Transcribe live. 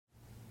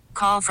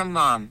call from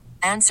mom.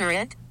 Answer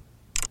it.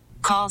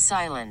 Call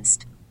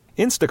silenced.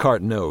 Instacart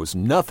knows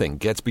nothing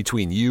gets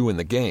between you and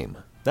the game.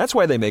 That's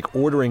why they make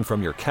ordering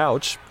from your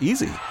couch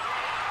easy.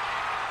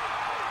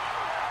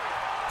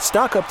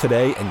 Stock up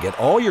today and get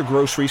all your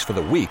groceries for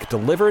the week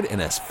delivered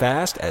in as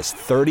fast as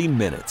 30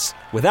 minutes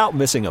without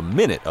missing a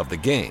minute of the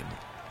game.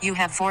 You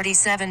have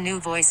 47 new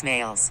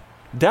voicemails.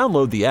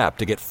 Download the app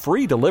to get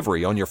free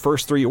delivery on your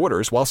first 3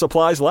 orders while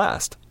supplies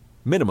last.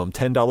 Minimum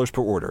 $10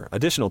 per order.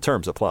 Additional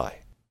terms apply.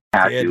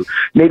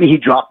 Maybe he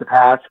dropped the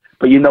pass,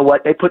 but you know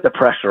what? They put the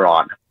pressure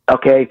on.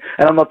 Okay,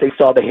 I don't know if they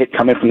saw the hit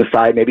coming from the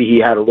side. Maybe he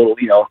had a little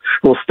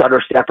stutter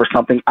step or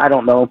something. I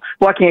don't know.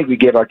 Why can't we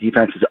give our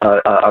defenses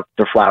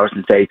their flowers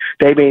and say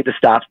they made the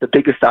stops, the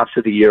biggest stops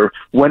of the year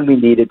when we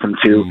needed them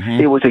to? Mm-hmm.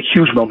 It was a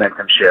huge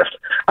momentum shift.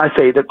 I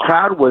say the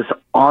crowd was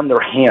on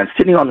their hands,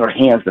 sitting on their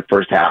hands the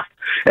first half.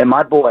 And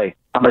my boy,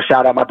 I'm going to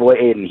shout out my boy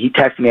Aiden. He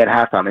texted me at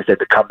halftime and said,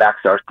 the comeback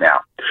starts now.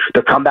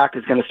 The comeback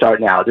is going to start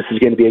now. This is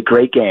going to be a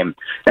great game.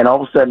 And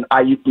all of a sudden,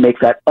 Aiyuk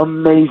makes that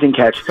amazing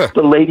catch,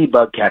 the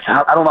ladybug catch.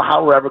 I don't know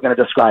how we're ever going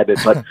to describe it,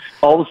 but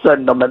all of a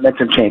sudden, the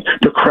momentum changed.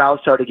 The crowd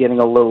started getting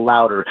a little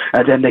louder,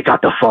 and then they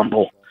got the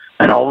fumble.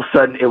 And all of a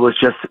sudden, it was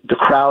just the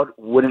crowd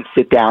wouldn't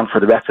sit down for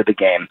the rest of the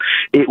game.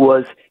 It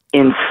was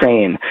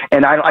insane.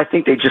 And I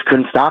think they just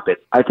couldn't stop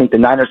it. I think the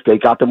Niners, they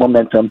got the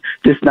momentum.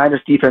 This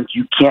Niners defense,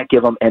 you can't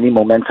give them any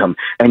momentum.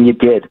 And you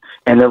did.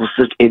 And it was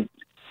just,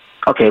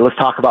 okay, let's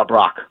talk about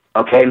Brock.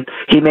 Okay?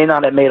 He may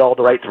not have made all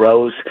the right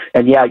throws.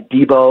 And yeah,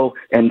 Debo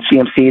and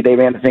CMC, they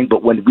ran the thing.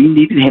 But when we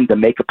needed him to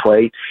make a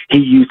play, he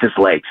used his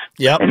legs.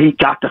 Yep. And he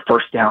got the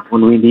first down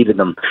when we needed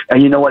them.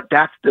 And you know what?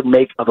 That's the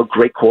make of a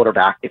great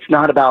quarterback. It's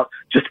not about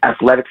just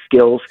athletic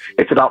skills.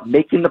 It's about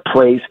making the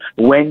plays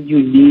when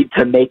you need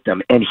to make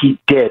them. And he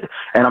did.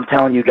 And I'm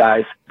telling you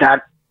guys,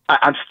 that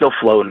I'm still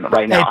floating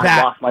right now. Hey, Pat,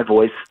 I lost my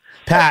voice.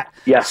 Pat,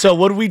 yeah. So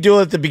what did we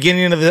do at the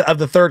beginning of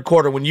the third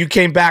quarter when you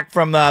came back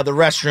from the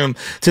restroom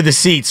to the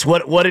seats?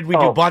 What did we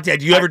do? Bonta,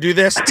 do you ever do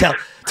this? Tell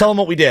them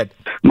what we did.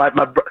 My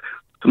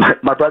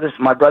brothers,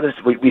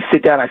 we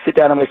sit down. I sit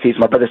down on my seats.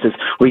 My brother says,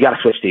 we got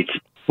to switch seats.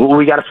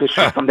 We got to switch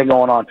seats. Something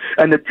going on.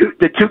 And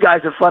the two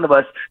guys in front of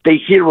us, they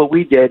hear what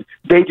we did.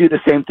 They do the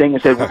same thing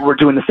and say, we're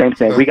doing the same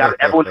thing.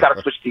 Everyone's got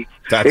to switch seats.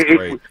 That's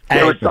great.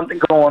 There was something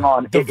going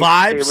on. The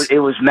vibes. It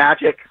was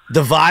magic.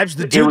 The vibes,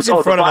 the dudes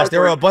in front of us, there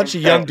were a bunch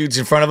of young dudes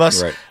in front of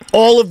us. Right.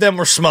 All of them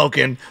were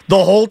smoking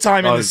the whole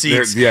time in the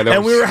seats.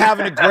 And we were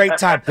having a great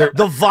time.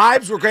 The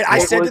vibes were great. I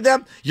said to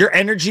them, your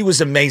energy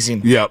was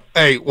amazing. Yep.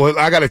 Hey, well,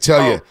 I got to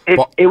tell you.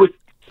 It was.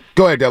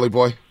 Go ahead, Deli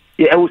Boy.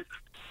 Yeah, it was.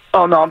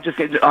 Oh no, I'm just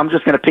going to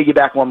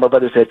piggyback on what my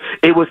brother said.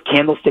 It was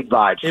candlestick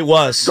vibes. It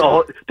was.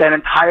 So that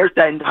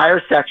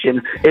entire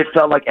section, it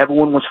felt like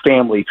everyone was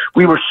family.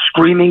 We were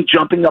screaming,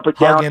 jumping up and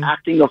down,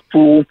 acting a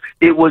fool.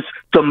 It was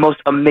the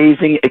most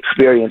amazing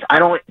experience. I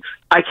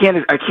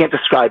can't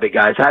describe it,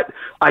 guys.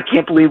 I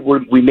can't believe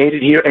we made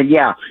it here. And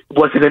yeah,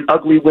 was it an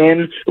ugly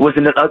win? Was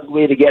it an ugly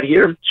way to get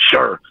here?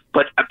 Sure.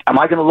 But am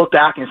I going to look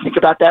back and think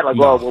about that? Like,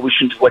 well, we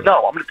shouldn't do it. No,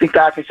 I'm going to think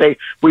back and say,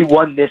 we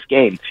won this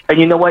game. And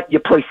you know what? You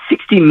play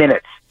 60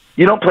 minutes.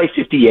 You don't play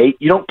 58.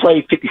 You don't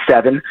play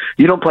 57.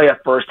 You don't play a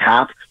first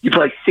half. You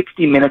play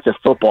 60 minutes of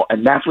football,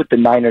 and that's what the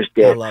Niners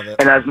did. I love it.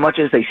 And as much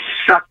as they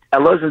sucked,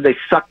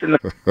 in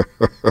the...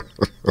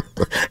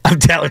 I'm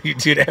telling you,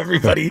 dude,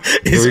 everybody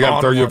is We got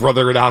on to throw your one.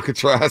 brother in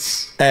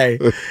Alcatraz. Hey,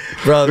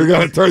 brother. We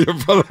got to throw your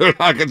brother in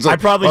Alcatraz. I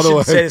probably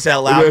shouldn't say this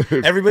out loud.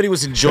 Everybody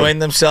was enjoying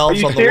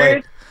themselves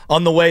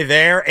on the way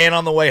there and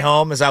on the way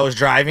home as I was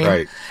driving.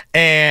 Right.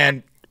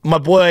 And my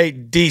boy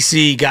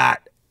DC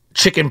got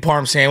chicken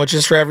parm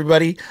sandwiches for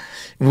everybody.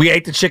 We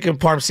ate the chicken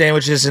parm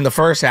sandwiches in the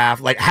first half,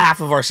 like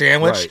half of our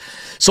sandwich. Right.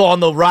 So on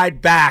the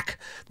ride back,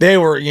 they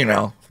were,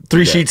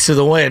 3 sheets to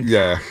the wind.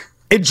 Yeah.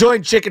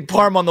 Enjoying chicken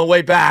parm on the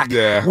way back.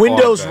 Yeah.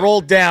 Windows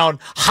rolled down,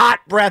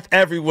 hot breath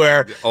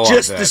everywhere.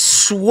 Just the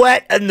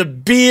sweat and the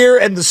beer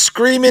and the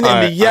screaming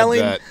and the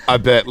yelling. I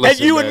bet.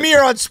 Listen, and you and me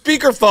are on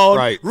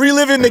speakerphone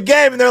reliving the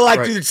game, and they're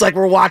like, dude, it's like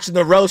we're watching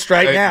the roast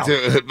right now.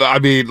 I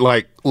mean,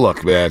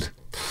 look, man.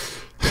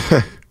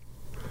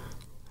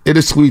 In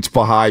the suites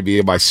behind me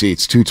in my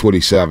seats,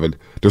 227,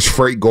 there's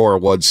Frank Gore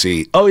in one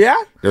seat. Oh, yeah?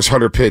 There's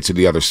Hunter Pitts in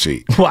the other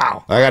seat.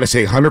 Wow. I got to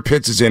say, Hunter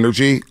Pitts'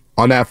 energy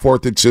on that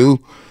 4th and 2,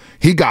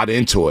 he got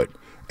into it.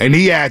 And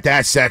he had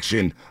that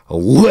section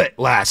lit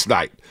last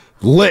night.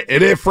 Lit.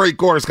 And then Frank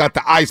Gore's got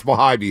the ice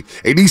behind me.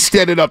 And he's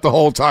standing up the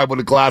whole time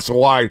with a glass of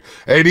wine.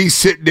 And he's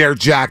sitting there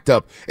jacked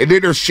up. And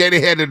then there's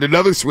Shanahan in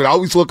another suite. I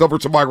always look over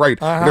to my right.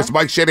 And there's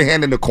Mike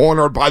Shanahan in the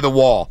corner by the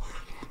wall.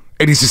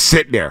 And he's just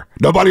sitting there.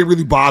 Nobody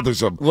really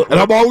bothers him. And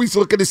I'm always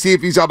looking to see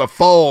if he's on the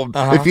phone,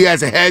 if he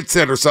has a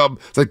headset or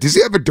something. It's like, does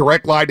he have a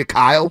direct line to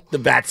Kyle? The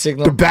bat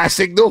signal? The bat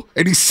signal?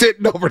 And he's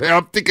sitting over there.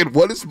 I'm thinking,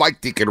 what is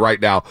Mike thinking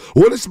right now?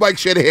 What is Mike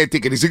Shanahan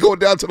thinking? Is he going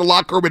down to the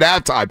locker room at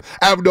halftime?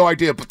 I have no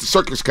idea. But the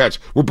circus catch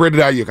with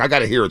Brandon Aiyuk. I got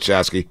to hear it,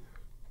 Shasky.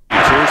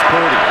 Here's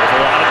Purdy with a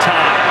lot of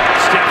time.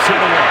 Steps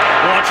in the one.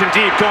 Launching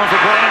deep. Going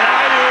for Brandon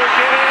Aiyuk.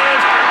 It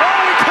is. Oh,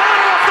 he caught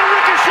it off the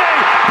ricochet.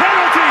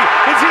 Penalty.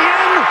 Is he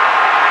in?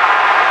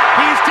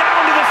 He's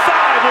down to the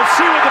 5. We'll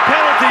see what the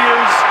penalty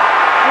is.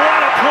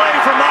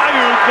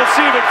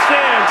 see if it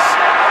stands.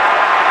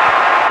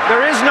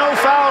 There is no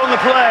foul in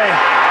the play.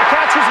 The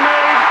catch was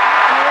made,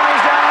 and the runner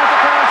is down with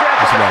the contact.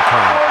 Listen to that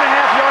crowd.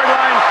 4.5-yard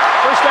line.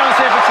 First down,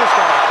 San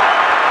Francisco.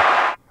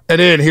 And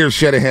then here's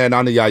Shanahan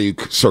on the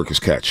Aiyuk circus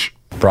catch.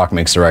 Brock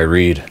makes the right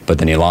read, but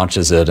then he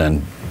launches it,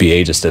 and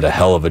BA just did a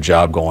hell of a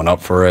job going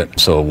up for it,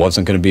 so it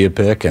wasn't going to be a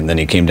pick, and then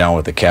he came down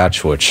with the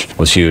catch, which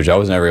was huge. I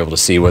was never able to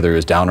see whether he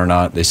was down or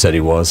not. They said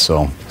he was,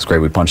 so it's great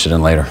we punched it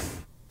in later.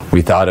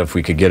 We thought if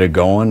we could get it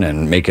going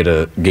and make it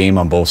a game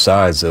on both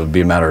sides, it would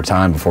be a matter of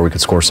time before we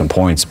could score some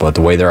points. But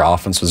the way their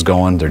offense was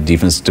going, their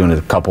defense was doing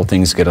a couple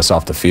things to get us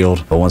off the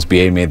field. But once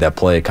BA made that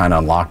play, it kind of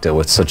unlocked it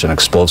with such an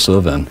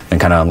explosive and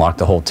kind of unlocked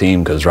the whole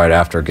team, because right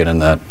after getting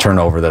that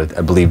turnover that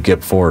I believe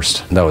Gipp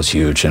forced, that was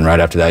huge. And right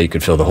after that, you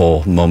could feel the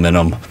whole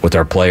momentum with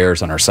our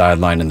players on our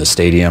sideline in the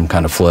stadium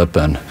kind of flip,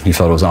 and you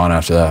felt it was on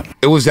after that.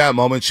 It was that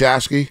moment,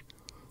 Shasky,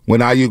 when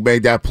Aiyuk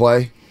made that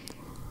play,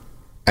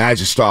 and I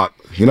just thought,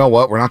 you know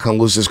what, we're not going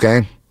to lose this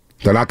game.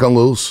 They're not going to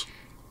lose.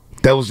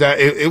 That was that.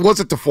 It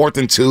wasn't the 4th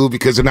and 2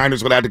 because the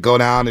Niners would have to go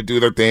down and do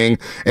their thing.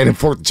 And in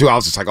 4th and 2, I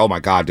was just like, oh, my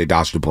God, they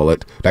dodged a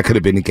bullet. That could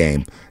have been the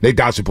game. They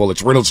dodged the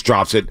bullets. Reynolds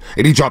drops it,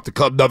 and he dropped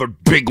another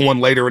big one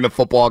later in the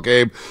football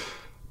game.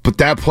 But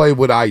that play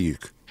with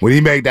Aiyuk, when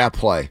he made that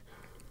play,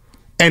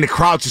 and the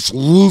crowd's just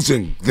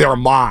losing their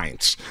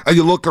minds. And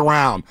you look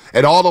around,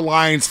 and all the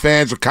Lions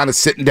fans are kind of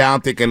sitting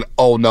down thinking,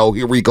 oh, no,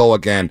 here we go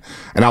again.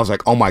 And I was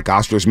like, oh, my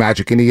gosh, there's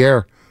magic in the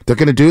air. They're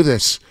going to do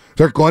this.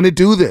 They're going to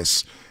do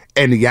this.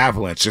 And the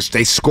Avalanche,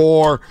 they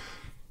score.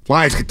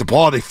 Lions get the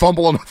ball. They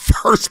fumble on the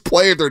first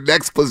play of their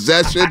next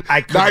possession.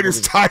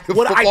 Niners tie the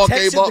football game up. I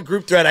texted the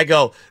group thread. I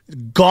go,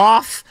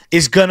 Goff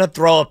is going to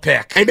throw a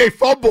pick. And they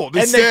fumbled.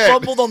 They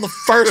fumbled on the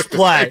first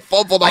play. They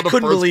fumbled on the first play.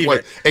 I couldn't believe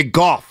it. And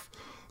Goff,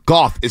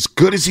 as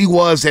good as he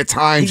was at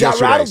times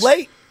yesterday. He got rattled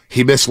late.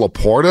 He missed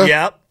Laporta.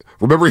 Yep.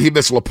 Remember he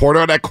missed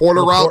Laporta on that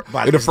corner route?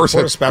 In the first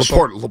half.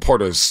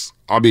 Laporta's,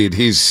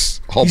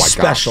 he's, oh my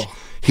special. Gosh.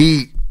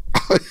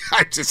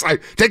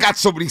 They got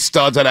so many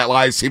studs on that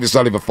Lions team. It's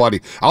not even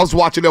funny. I was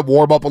watching them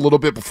warm up a little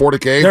bit before the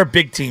game. They're a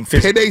big team.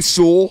 Penei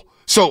Sewell.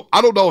 So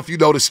I don't know if you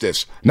noticed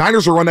this.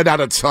 Niners are running out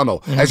of the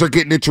tunnel as they're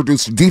getting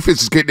introduced. The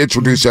defense is getting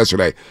introduced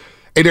yesterday.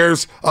 And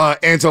there's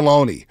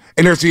Anzalone.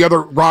 And there's the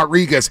other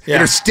Rodriguez. Yeah.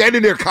 And they're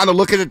standing there kind of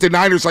looking at the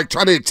Niners like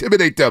trying to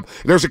intimidate them.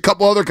 And there's a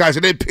couple other guys.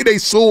 And then Penei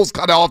Sewell's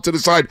kind of off to the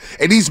side.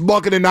 And he's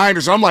mugging the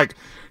Niners. And I'm like,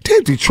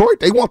 damn, Detroit,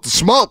 they want the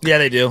smoke. Yeah,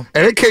 they do.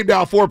 And it came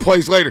down 4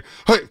 plays later.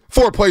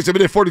 4 plays, a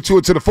minute 42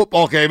 into the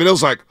football game. And it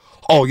was like,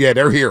 oh, yeah,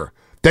 they're here.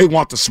 They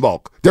want the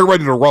smoke. They're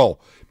ready to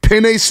roll.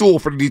 Penei Sewell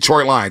for the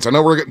Detroit Lions. I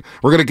know we're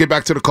going to get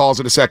back to the calls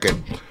in a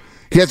second.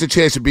 He has a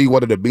chance to be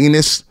one of the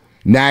meanest,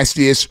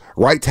 nastiest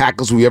right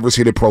tackles we ever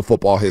seen in pro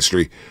football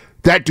history.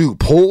 That dude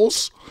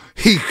pulls.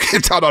 He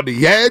gets out on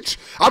the edge.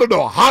 I don't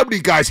know how many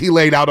guys he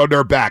laid out on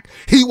their back.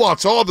 He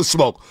wants all the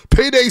smoke.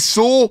 Penei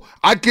Sewell,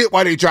 I get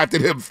why they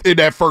drafted him in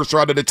that first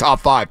round in the top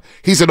 5.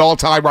 He's an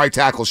all-time right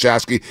tackle,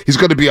 Shasky. He's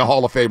going to be a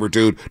Hall of Famer,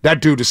 dude.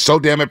 That dude is so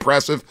damn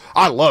impressive.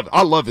 I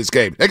love his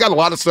game. They got a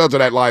lot of studs on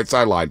that line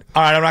sideline.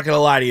 All right, I'm not going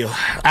to lie to you.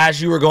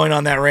 As you were going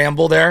on that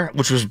ramble there,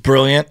 which was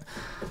brilliant.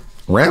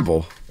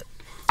 Ramble?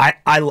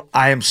 I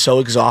am so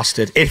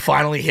exhausted. It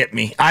finally hit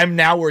me. I'm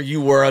now where you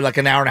were like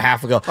an hour and a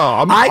half ago.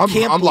 Oh, I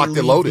can't believe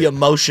the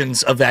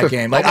emotions of that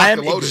game. Like I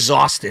am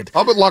exhausted.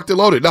 I'm locked and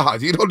loaded. No,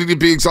 you don't need to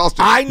be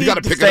exhausted. I need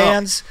the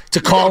fans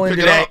to call in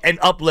today and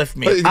uplift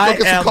me. Hey, go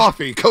get some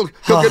coffee. Go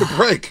get a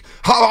break.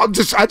 I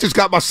just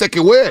got my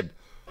second win.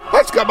 I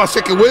just got my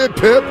second win,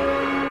 Pip.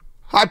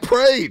 I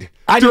prayed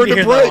during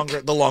the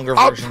break. The longer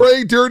version. I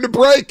prayed during the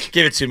break.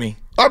 Give it to me.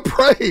 I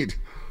prayed.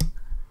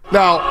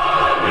 Now,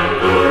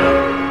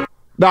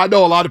 I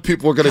know a lot of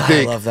people are going to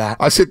think. I love that.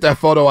 I sent that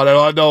photo out.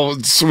 I know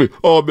it's sweet.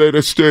 Oh, man,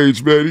 that's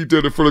staged, man. He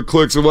did it for the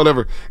clicks and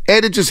whatever.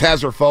 And it just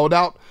has her phone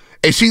out.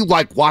 And she,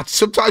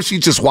 sometimes she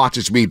just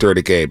watches me during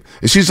the game.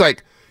 And she's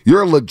like,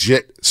 you're a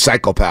legit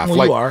psychopath.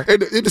 Well, you are.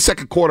 In the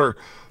second quarter,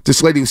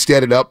 this lady was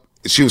standing up.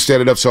 She was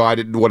standing up, so I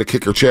didn't want to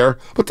kick her chair.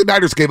 But the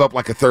Niners gave up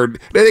like a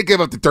third. They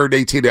gave up the third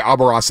 18 to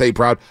Amon-Ra St.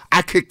 Brown.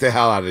 I kicked the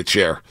hell out of the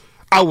chair.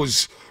 I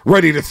was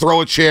ready to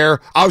throw a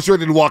chair. I was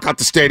ready to walk out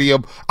the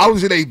stadium. I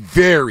was in a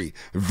very,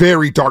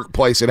 very dark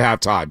place at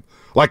halftime.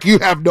 Like, you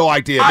have no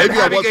idea. Maybe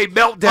having a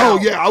meltdown. Oh,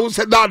 yeah. I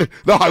wasn't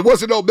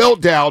no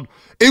meltdown.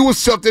 It was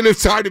something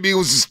inside of me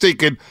was just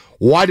thinking,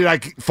 why did I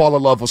fall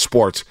in love with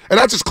sports? And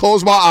I just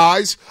closed my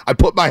eyes. I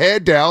put my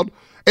head down.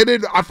 And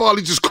then I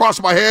finally just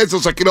crossed my hands. I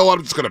was like, you know what?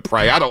 I'm just going to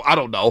pray. I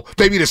don't know.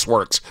 Maybe this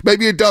works.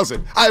 Maybe it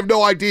doesn't. I have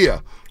no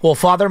idea. Well,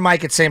 Father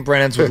Mike at St.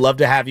 Brennan's would love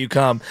to have you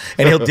come,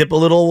 and he'll dip a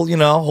little,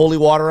 holy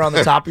water on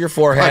the top of your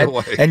forehead,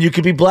 and you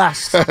could be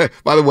blessed.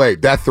 By the way,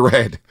 that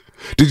thread,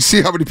 did you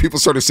see how many people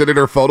started sending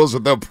their photos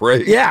with them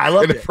praying? Yeah, I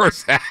loved it. In the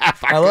first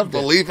half, I couldn't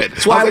believe it.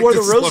 That's why I wore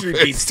the rosary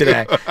beads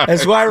today.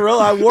 That's why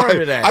I wore them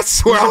today. I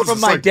swear, I was from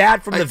my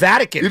dad from the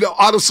Vatican.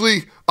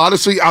 Honestly,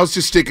 I was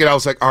just thinking, I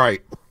was like, all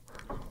right,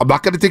 I'm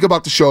not going to think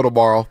about the show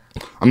tomorrow.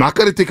 I'm not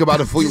going to think about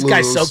it if we lose. This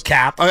guy's so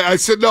capped. I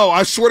said, no,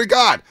 I swear to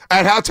God.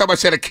 At halftime, I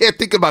said, I can't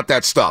think about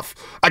that stuff.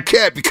 I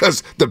can't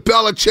because the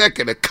Belichick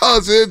and the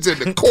Cousins and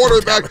the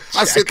quarterback,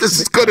 I said, this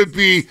is going to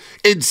be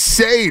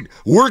insane.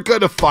 We're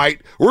going to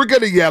fight. We're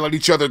going to yell at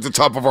each other at the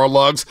top of our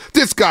lungs.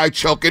 This guy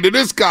choking and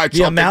this guy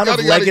choking. The amount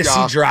of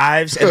legacy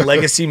drives and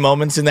legacy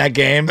moments in that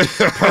game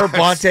per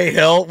Bonta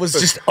Hill was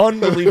just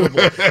unbelievable.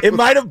 It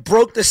might have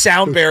broke the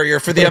sound barrier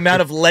for the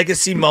amount of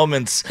legacy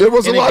moments. There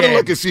was a lot game. of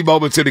legacy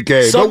moments in the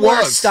game.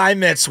 Somewhere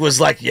Steinmetz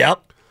was like,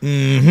 yep.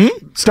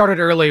 Mm-hmm. Started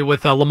early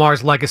with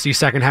Lamar's legacy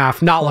second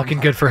half. Not looking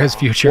good for his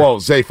future. Whoa,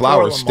 Zay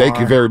Flowers. Thank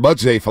you very much,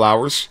 Zay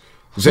Flowers.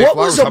 Zay What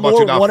Flowers, was a more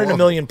 1 in a fall?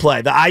 million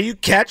play? The Aiyuk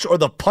catch or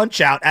the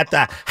punch out at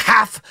the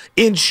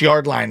half-inch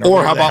yard line?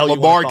 Or how about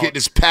Lamar getting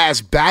his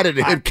pass batted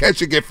and him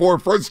catching it for a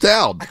first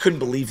down? I couldn't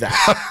believe that.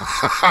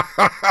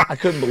 I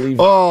couldn't believe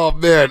that. Oh,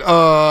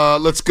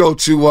 man. Let's go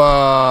to,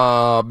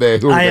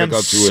 man, who are we going to go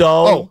to?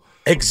 So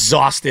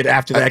exhausted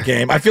after that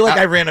game. I feel like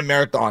I ran a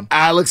marathon.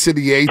 Alex in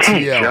the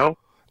ATL.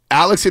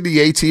 Alex in the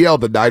ATL,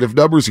 the Night of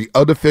Numbers, the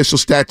unofficial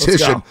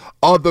statistician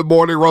on the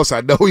Morning Roast.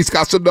 I know he's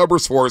got some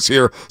numbers for us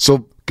here.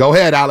 So go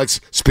ahead,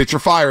 Alex. Spit your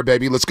fire,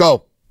 baby. Let's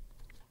go.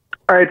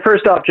 All right,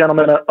 first off,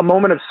 gentlemen, a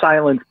moment of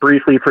silence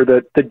briefly for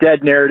the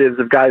dead narratives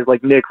of guys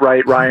like Nick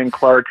Wright, Ryan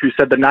Clark, who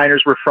said the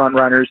Niners were front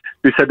runners,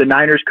 who said the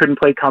Niners couldn't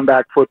play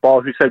comeback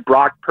football, who said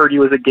Brock Purdy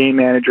was a game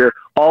manager.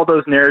 All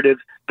those narratives,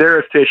 they're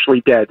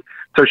officially dead.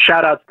 So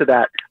shout outs to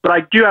that. But I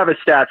do have a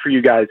stat for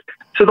you guys.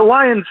 So the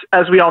Lions,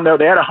 as we all know,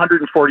 they had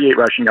 148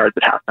 rushing yards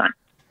at halftime.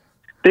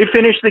 They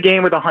finished the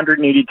game with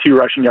 182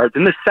 rushing yards.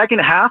 In the second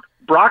half,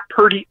 Brock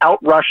Purdy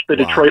outrushed the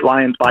Detroit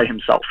Lions by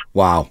himself.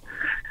 Wow.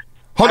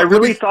 I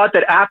really thought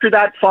that after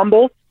that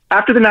fumble,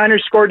 after the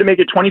Niners scored to make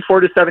it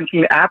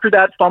 24-17, after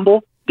that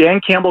fumble, Dan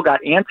Campbell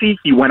got antsy.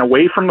 He went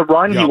away from the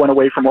run. He went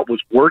away from what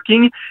was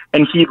working,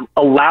 and he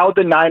allowed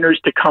the Niners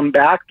to come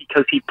back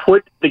because he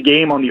put the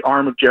game on the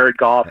arm of Jared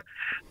Goff.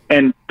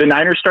 And the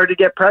Niners started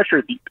to get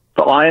pressured.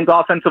 The Lions'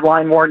 offensive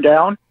line worn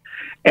down,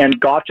 and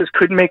Goff just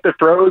couldn't make the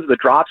throws. The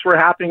drops were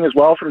happening as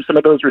well from some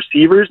of those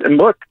receivers. And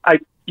look,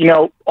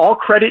 all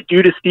credit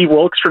due to Steve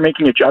Wilkes for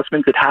making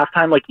adjustments at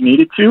halftime like he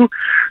needed to.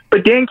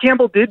 But Dan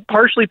Campbell did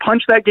partially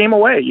punch that game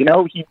away.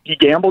 He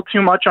gambled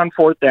too much on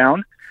fourth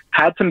down,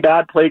 had some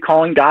bad play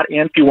calling, got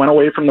antsy, went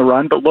away from the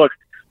run. But look,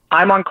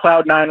 I'm on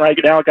cloud nine right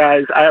now,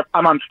 guys.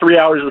 I'm on 3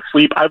 hours of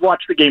sleep. I've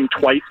watched the game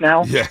twice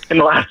now in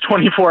the last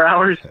 24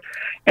 hours.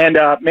 And,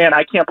 man,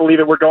 I can't believe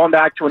it. We're going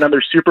back to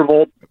another Super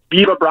Bowl.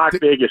 Viva Brock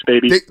Vegas,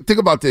 baby. Think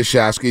about this,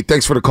 Shasky.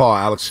 Thanks for the call,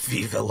 Alex.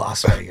 Viva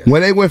Las Vegas.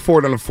 When they went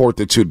forward on the 4th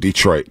and 2,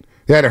 Detroit,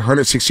 they had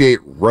 168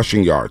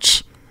 rushing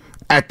yards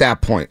at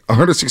that point.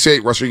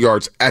 168 rushing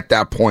yards at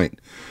that point.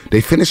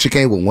 They finished the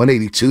game with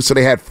 182, so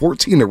they had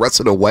 14 the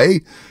rest of the way.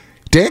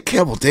 Dan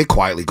Campbell did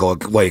quietly go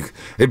away.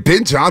 And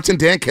Ben Johnson,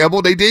 Dan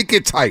Campbell, they did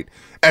get tight.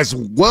 As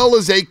well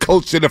as they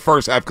coached in the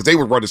first half, because they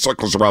were running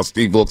circles around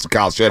Steve Wilkes and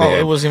Kyle Shanahan.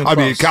 It wasn't even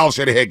close. Kyle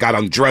Shanahan got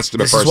undressed in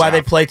the first half. This is why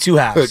they play two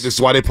halves. This is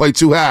why they play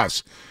two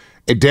halves.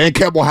 And Dan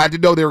Campbell had to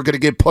know they were going to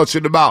get punched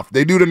in the mouth.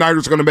 They knew the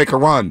Niners were going to make a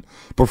run.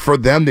 But for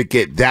them to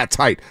get that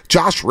tight,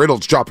 Josh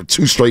Reynolds dropping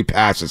 2 straight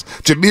passes,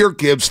 Jahmyr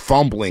Gibbs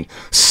fumbling.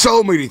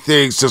 So many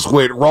things just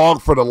went wrong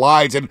for the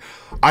Lions. And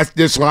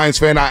this Lions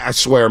fan, I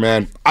swear,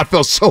 man, I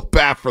felt so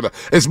bad for them.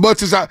 As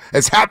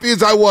happy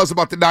as I was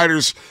about the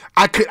Niners,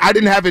 I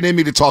didn't have it in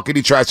me to talk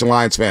any trash to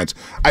Lions fans.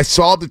 I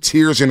saw the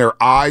tears in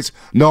their eyes,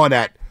 knowing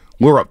that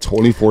we're up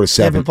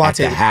 24-7 at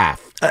the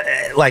half.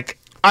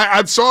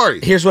 I'm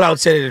sorry. Here's what I would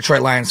say to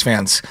Detroit Lions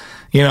fans.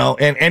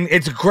 And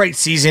it's a great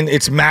season.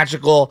 It's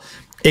magical.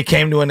 It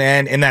came to an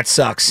end, and that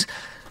sucks.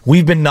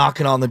 We've been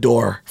knocking on the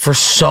door for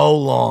so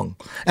long.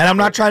 And I'm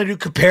not trying to do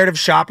comparative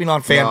shopping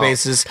on fan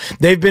bases.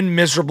 They've been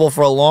miserable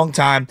for a long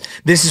time.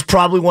 This is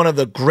probably one of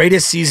the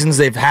greatest seasons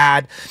they've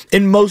had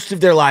in most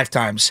of their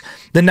lifetimes.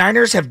 The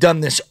Niners have done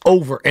this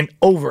over and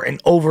over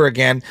and over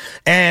again.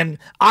 And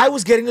I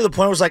was getting to the point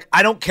where I was like,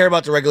 I don't care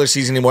about the regular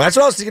season anymore. That's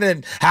what I was thinking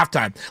at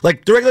halftime.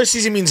 Like, the regular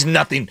season means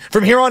nothing.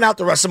 From here on out,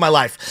 the rest of my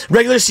life,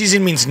 regular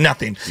season means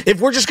nothing.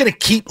 If we're just going to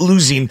keep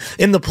losing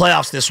in the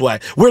playoffs this way,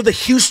 we're the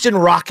Houston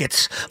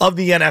Rockets of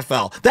the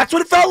NFL. That's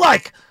what it felt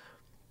like.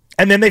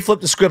 And then they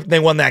flipped the script and they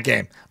won that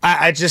game.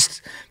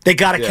 They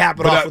got to cap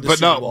it off with the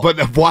Super Bowl.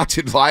 But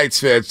watching Lions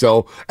fans,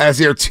 though, as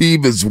their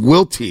team is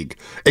wilting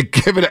and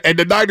giving it, and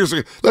the Niners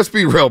are, let's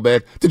be real,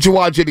 man. The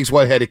Juwan Jennings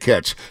one-headed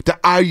catch, the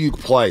Aiyuk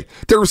play.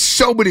 There were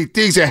so many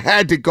things that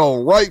had to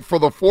go right for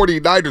the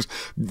 49ers.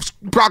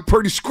 Brock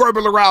Purdy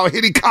scrubbing around,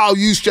 hitting Kyle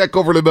Juszczyk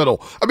over the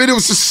middle. I mean, it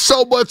was just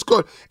so much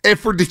good. And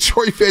for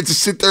Detroit fans to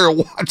sit there and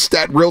watch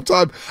that in real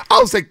time, I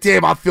was like,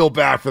 damn, I feel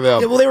bad for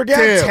them. Yeah, well, they were down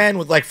 10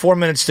 with like 4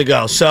 minutes to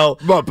go. So,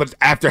 but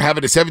after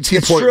having a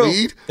 17-point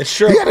lead, it's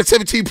true. He had a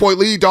 17-point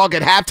lead, dog,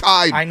 at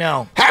halftime. I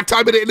know.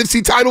 Halftime of the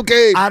NFC title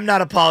game. I'm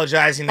not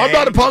apologizing. I'm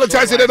not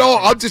apologizing at all.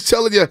 I'm just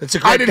telling you,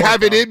 I didn't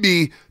have it in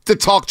me to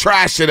talk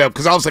trash to them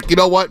because I was like, you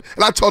know what?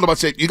 And I told him, I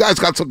said, you guys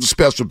got something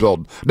special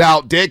building.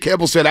 Now, Dan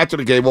Campbell said after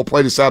the game, we'll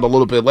play this out a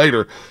little bit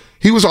later,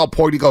 he was on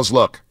point. He goes,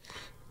 look,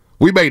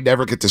 We may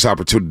never get this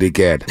opportunity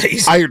again.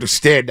 I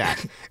understand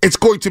that. It's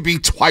going to be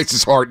twice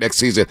as hard next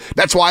season.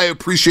 That's why I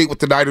appreciate what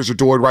the Niners are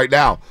doing right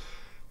now.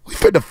 We've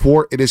been to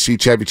 4 NFC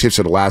championships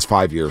in the last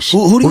 5 years.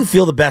 Who do you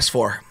feel the best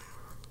for?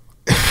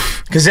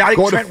 Because I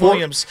think Trent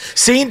Williams,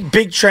 seeing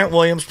big Trent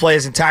Williams play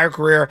his entire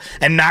career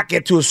and not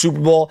get to a Super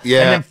Bowl and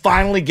then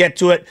finally get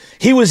to it,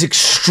 he was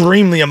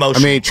extremely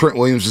emotional. I mean, Trent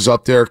Williams is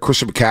up there.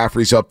 Christian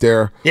McCaffrey's up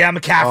there. Yeah,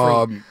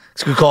 McCaffrey.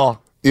 It's a good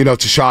call. You know,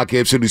 Tashawn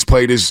Gibson, who's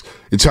played his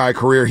entire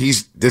career,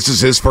 this is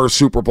his first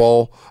Super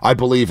Bowl, I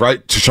believe,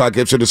 right? Tashawn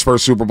Gibson, his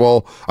first Super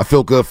Bowl. I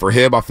feel good for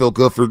him. I feel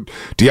good for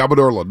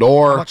Diamador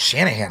Lenore. How about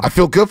Shanahan? I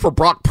feel good for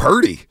Brock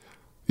Purdy.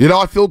 You know,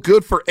 I feel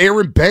good for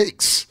Aaron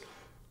Banks.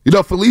 You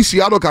know,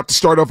 Feliciano got to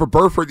start over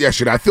Burford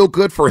yesterday. I feel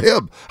good for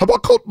him. How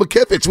about Colt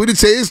McKivitz? We didn't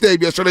say his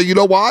name yesterday. You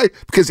know why?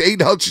 Because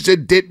Aiden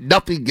Hutchinson did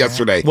nothing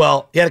yesterday.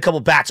 Well, he had a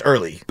couple bats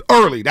early.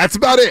 That's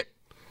about it.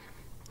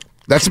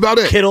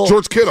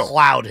 George Kittle.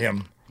 Plowed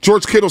him.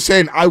 George Kittle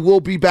saying, I will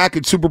be back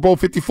in Super Bowl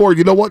 54.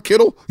 You know what,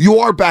 Kittle? You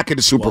are back in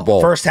the Super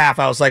Bowl. First half,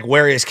 I was like,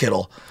 where is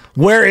Kittle?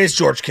 Where is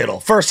George Kittle?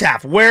 First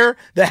half, where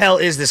the hell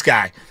is this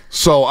guy?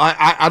 So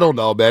I don't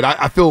know, man.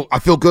 I feel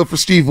good for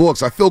Steve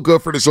Wilkes. I feel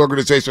good for this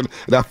organization,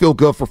 and I feel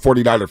good for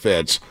 49er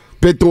fans.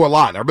 Been through a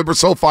lot. I remember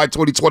SoFi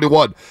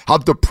 2021, how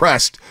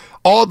depressed.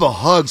 All the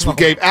hugs we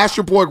gave. Ask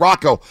your boy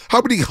Rocco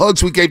how many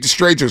hugs we gave to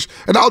strangers.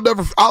 And I'll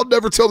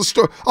never tell the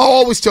story. I'll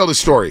always tell the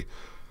story.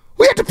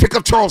 We had to pick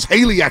up Charles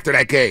Haley after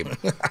that game.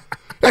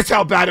 That's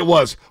how bad it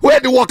was. We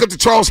had to walk up to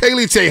Charles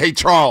Haley and say, hey,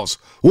 Charles,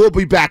 we'll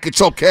be back.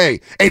 It's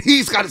okay. And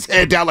he's got his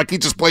head down like he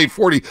just played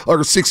 40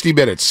 or 60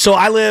 minutes. So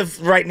I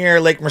live right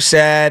near Lake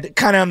Merced,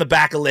 kind of on the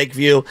back of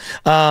Lakeview.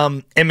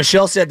 And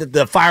Michelle said that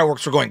the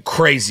fireworks were going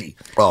crazy.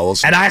 Oh,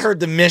 and I heard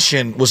the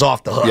Mission was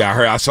off the hook.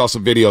 Yeah, I saw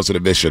some videos of the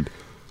Mission.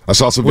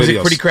 Was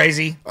it pretty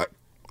crazy?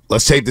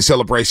 Let's tape the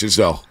celebrations,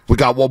 though. We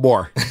got one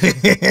more.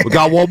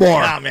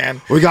 Nah,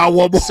 man. We got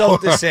one more.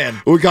 Soak this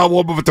in. We got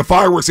one more. But the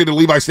fireworks in the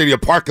Levi Stadium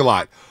parking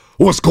lot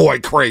was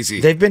going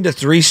crazy. They've been to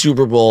 3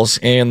 Super Bowls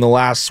in the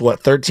last,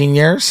 13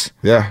 years?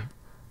 Yeah.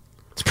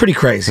 It's pretty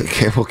crazy.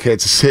 Well,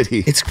 Kansas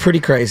City. It's pretty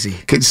crazy.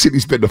 Kansas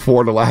City's been to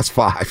 4 in the last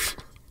 5.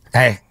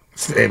 Hey,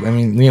 I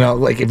mean,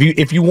 like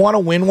if you want to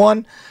win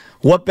one,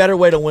 what better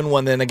way to win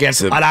one than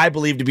against what I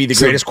believe to be the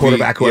greatest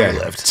quarterback who ever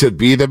lived? To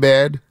be the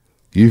man,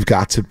 you've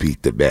got to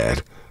beat the man.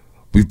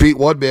 We beat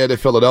one man in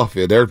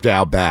Philadelphia. They're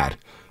down bad.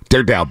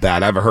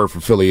 I haven't heard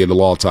from Philly in a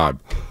long time.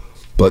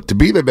 But to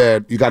be the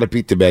man, you got to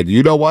beat the man.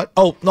 You know what?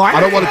 Oh, no,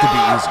 I don't want it to be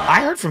easy.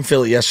 I heard from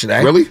Philly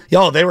yesterday. Really?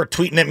 Yo, they were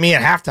tweeting at me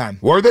at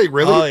halftime. Were they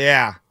really? Oh,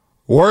 yeah.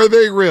 Were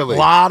they really? A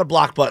lot of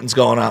block buttons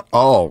going up.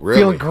 Oh, really?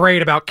 Feeling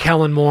great about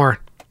Kellen Moore.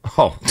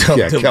 Oh,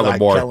 yeah, Kellen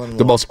Moore.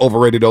 The most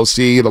overrated OC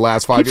in the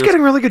last 5 years. Keeps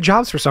getting really good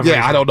jobs for some reason.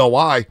 Yeah, I don't know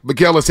why.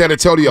 Miguel in San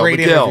Antonio.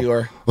 Great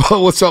interviewer.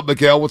 What's up,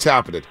 Miguel? What's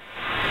happening?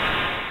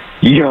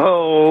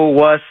 Yo,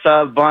 what's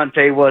up,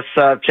 Bonta? What's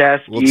up,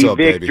 Chasky? What's up,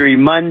 Victory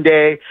baby?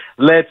 Monday.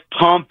 Let's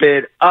pump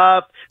it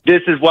up.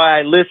 This is why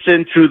I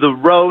listen to the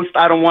roast.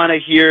 I don't want to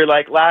hear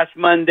like last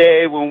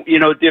Monday when,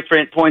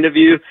 different point of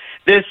view.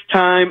 This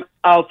time,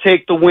 I'll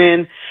take the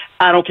win.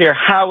 I don't care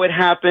how it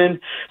happened.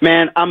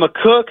 Man, I'm a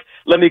cook.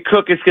 Let me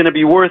cook. It's going to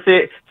be worth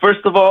it.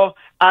 First of all,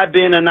 I've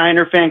been a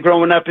Niner fan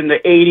growing up in the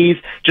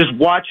 80s, just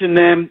watching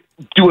them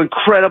do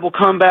incredible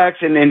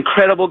comebacks and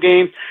incredible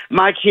games.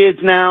 My kids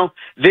now,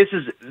 this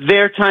is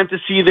their time to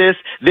see this.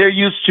 They're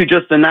used to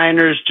just the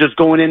Niners just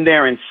going in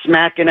there and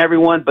smacking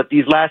everyone, but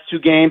these last 2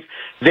 games,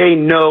 they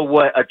know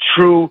what a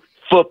true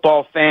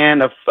football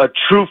fan, a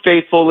true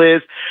faithful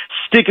is,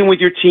 sticking with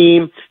your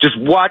team, just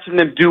watching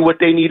them do what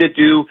they need to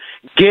do,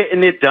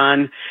 getting it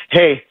done.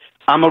 Hey,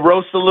 I'm a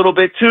roast a little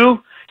bit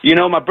too.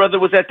 My brother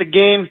was at the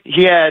game.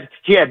 He had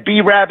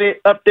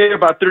B-Rabbit up there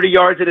about 30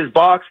 yards at his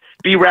box.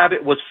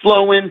 B-Rabbit was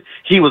flowing.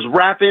 He was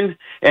rapping.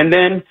 And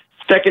then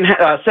second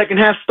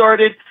half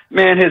started.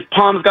 Man, his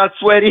palms got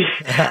sweaty.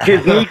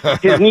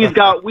 His knees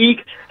got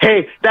weak.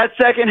 Hey, that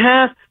second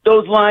half,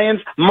 those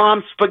Lions,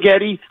 mom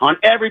spaghetti on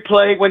every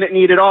play when it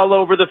needed all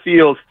over the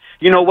field.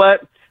 You know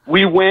what?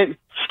 We went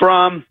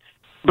from,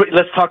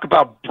 let's talk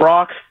about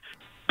Brock,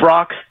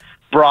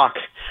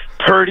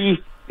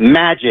 Purdy,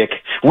 magic.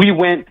 We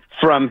went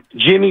from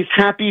Jimmy's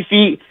happy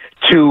feet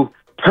to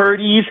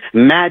Purdy's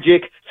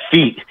magic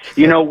feet.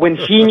 When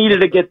he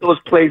needed to get those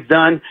plays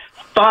done,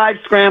 5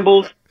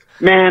 scrambles,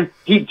 man,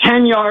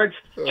 10 yards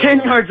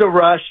of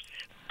rush,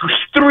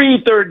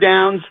 3 third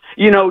downs,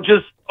 he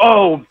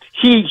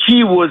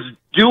was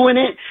doing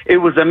it. It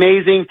was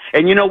amazing.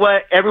 And you know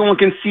what? Everyone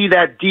can see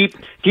that deep.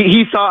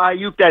 He saw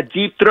Aiyuk, that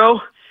deep throw.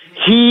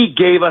 He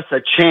gave us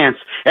a chance.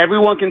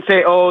 Everyone can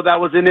say, oh,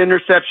 that was an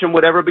interception,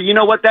 whatever. But you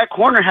know what? That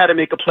corner had to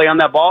make a play on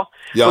that ball.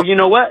 Yep. So you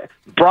know what?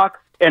 Brock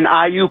and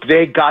Aiyuk,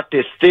 they got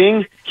this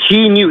thing.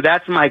 He knew,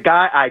 that's my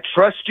guy. I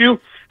trust you.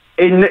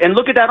 And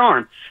look at that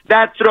arm.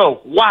 That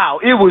throw. Wow.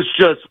 It was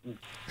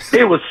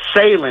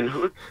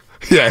sailing.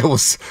 Yeah, it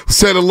was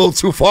sailing a little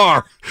too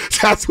far.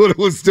 That's what it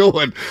was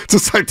doing.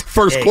 Just like the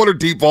first quarter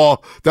deep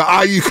ball, the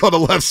Aiyuk on the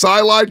left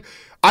sideline.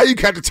 Aiyuk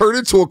had to turn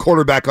into a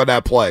quarterback on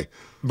that play.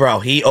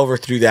 Bro, he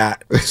overthrew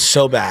that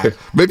so bad.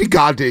 Maybe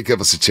God didn't give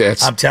us a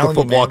chance. I'm telling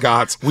the you, football man.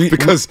 gods. We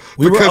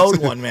were owed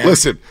one, man.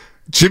 Listen,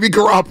 Jimmy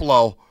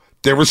Garoppolo,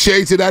 there were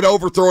shades of that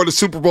overthrow in the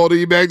Super Bowl to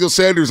Emmanuel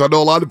Sanders. I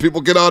know a lot of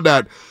people get on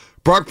that.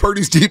 Brock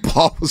Purdy's deep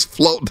ball was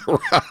floating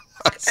around.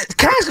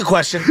 Can I ask a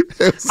question?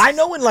 I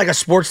know when like a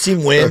sports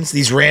team wins,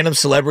 these random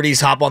celebrities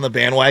hop on the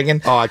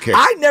bandwagon. Oh, I can't.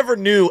 I never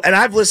knew, and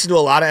I've listened to a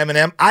lot of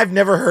Eminem. I've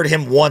never heard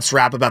him once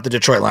rap about the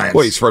Detroit Lions.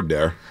 Well, he's from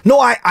there.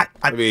 No, I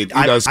mean,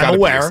 it's I'm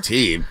aware. Be his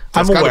team.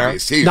 I'm aware.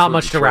 Not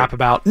much to rap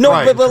about. No,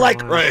 Right. but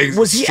like, Right.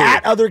 was he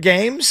at other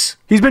games?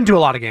 He's been to a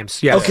lot of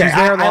games. Yes. Okay, He's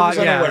there a I lot. was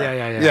unaware.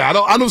 Yeah. Yeah,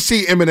 I don't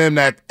see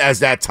Eminem as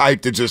that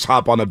type to just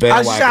hop on a bandwagon.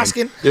 I was just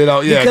asking.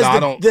 Because I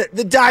don't.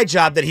 The dye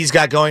job that he's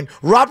got going,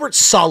 Robert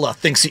Saleh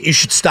thinks that you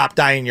should stop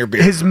dyeing your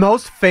beard. His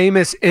most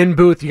famous in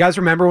booth, you guys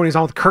remember when he was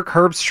on with Kirk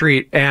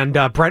Herbstreit and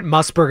Brent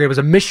Musburger? It was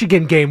a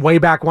Michigan game way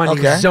back when.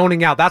 He was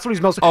zoning out. That's what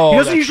he's most. He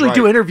doesn't usually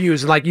do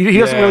interviews, and like he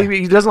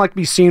doesn't like to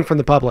be seen from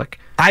the public.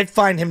 I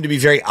find him to be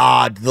very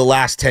odd the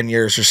last 10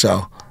 years or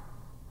so.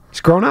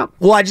 He's grown up.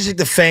 Well, I just think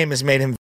the fame has made him